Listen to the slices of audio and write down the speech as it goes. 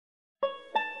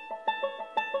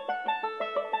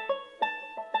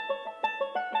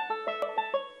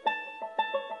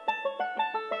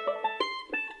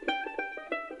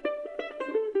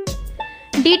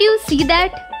Did you see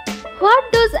that?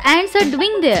 What those ants are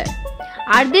doing there?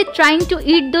 Are they trying to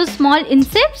eat those small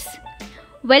insects?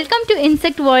 Welcome to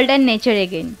Insect World and Nature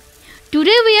again.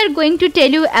 Today we are going to tell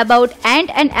you about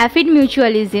ant and aphid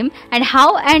mutualism and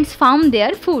how ants found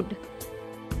their food.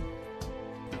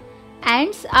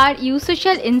 Ants are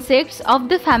eusocial insects of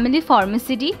the family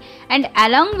Formicidae and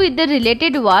along with the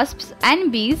related wasps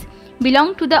and bees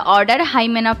belong to the order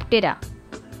Hymenoptera.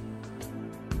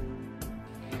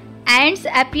 Ants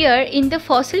appear in the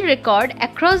fossil record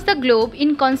across the globe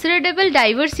in considerable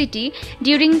diversity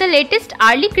during the latest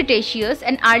early Cretaceous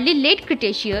and early late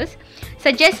Cretaceous,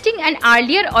 suggesting an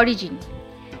earlier origin.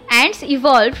 Ants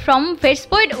evolved from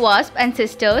vespoid wasp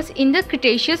ancestors in the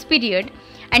Cretaceous period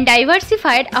and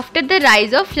diversified after the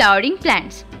rise of flowering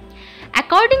plants.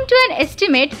 According to an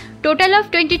estimate, total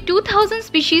of 22,000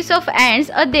 species of ants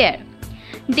are there.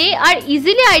 They are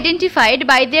easily identified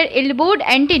by their elbowed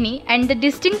antennae and the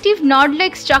distinctive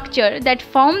knot-like structure that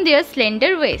form their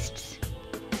slender waists.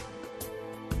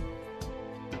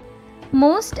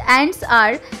 Most ants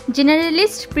are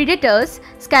generalist predators,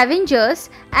 scavengers,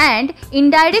 and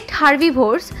indirect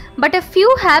herbivores, but a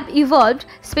few have evolved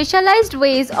specialized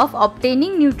ways of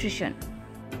obtaining nutrition.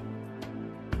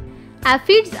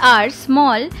 Aphids are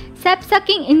small,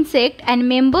 sap-sucking insect and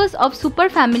members of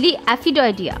superfamily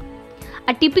Aphidoidea.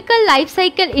 A typical life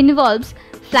cycle involves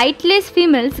flightless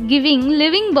females giving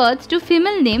living birth to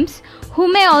female nymphs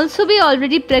who may also be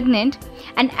already pregnant,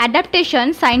 an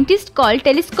adaptation scientists call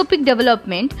telescopic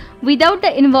development without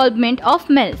the involvement of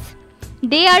males.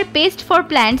 They are pests for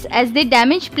plants as they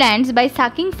damage plants by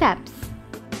sucking saps.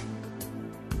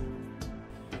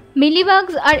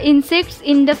 Mealybugs are insects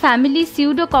in the family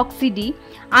Pseudococcidae,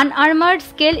 unarmored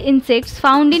scale insects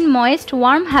found in moist,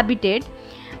 warm habitat.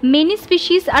 Many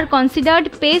species are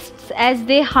considered pests as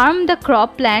they harm the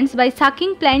crop plants by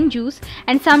sucking plant juice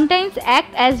and sometimes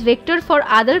act as vector for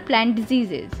other plant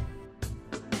diseases.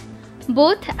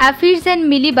 Both aphids and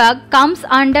mealybug comes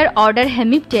under order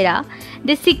Hemiptera.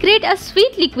 They secrete a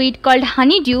sweet liquid called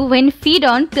honeydew when feed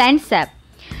on plant sap.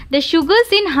 The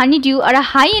sugars in honeydew are a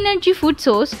high energy food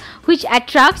source which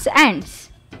attracts ants.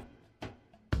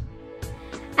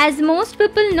 As most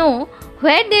people know,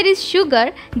 where there is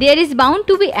sugar, there is bound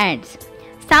to be ants.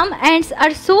 Some ants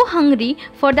are so hungry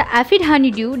for the aphid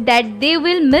honeydew that they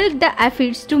will milk the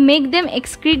aphids to make them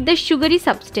excrete the sugary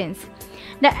substance.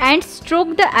 The ants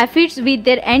stroke the aphids with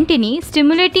their antennae,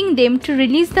 stimulating them to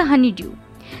release the honeydew.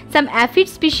 Some aphid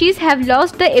species have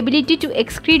lost the ability to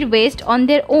excrete waste on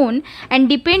their own and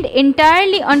depend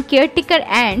entirely on caretaker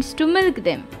ants to milk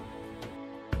them.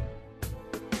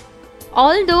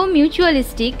 Although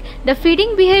mutualistic, the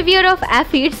feeding behavior of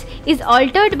aphids is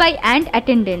altered by ant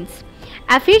attendants.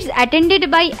 Aphids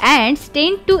attended by ants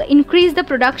tend to increase the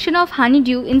production of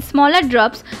honeydew in smaller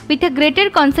drops with a greater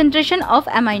concentration of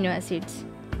amino acids.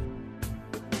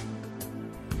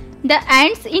 The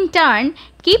ants in turn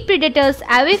keep predators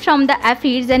away from the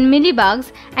aphids and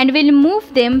mealybugs and will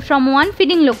move them from one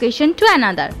feeding location to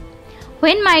another.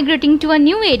 When migrating to a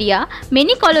new area,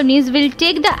 many colonies will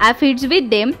take the aphids with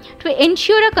them to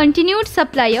ensure a continued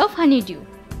supply of honeydew.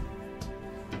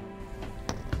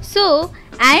 So,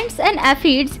 ants and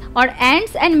aphids or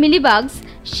ants and mealybugs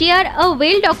share a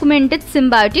well-documented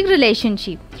symbiotic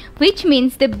relationship, which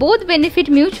means they both benefit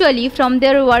mutually from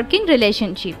their working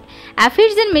relationship.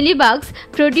 Aphids and mealybugs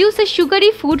produce a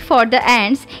sugary food for the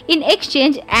ants. In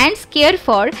exchange, ants care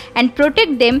for and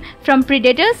protect them from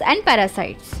predators and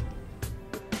parasites.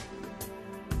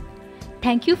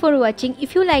 Thank you for watching.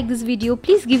 If you like this video,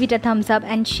 please give it a thumbs up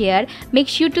and share. Make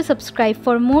sure to subscribe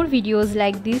for more videos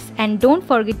like this and don't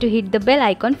forget to hit the bell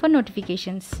icon for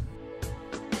notifications.